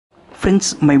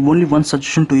Friends, my only one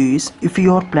suggestion to you is, if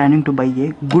you are planning to buy a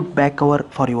good back cover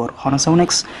for your Honor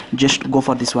 7X, just go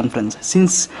for this one, friends.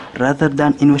 Since rather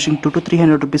than investing 200 to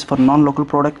 300 rupees for non-local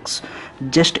products,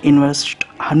 just invest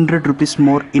 100 rupees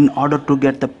more in order to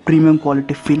get the premium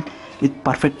quality feel with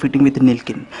perfect fitting with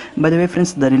Nillkin. By the way,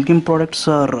 friends, the Nillkin products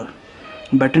are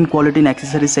better in quality in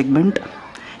accessory segment.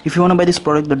 If you want to buy this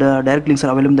product, the direct links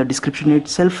are available in the description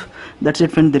itself. That's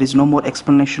it, friend. There is no more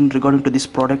explanation regarding to this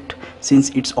product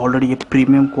since it's already a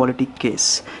premium quality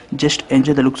case. Just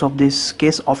enjoy the looks of this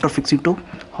case after fixing to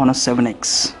Honor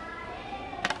 7X.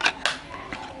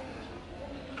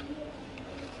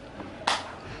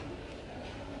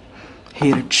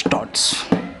 Here it starts.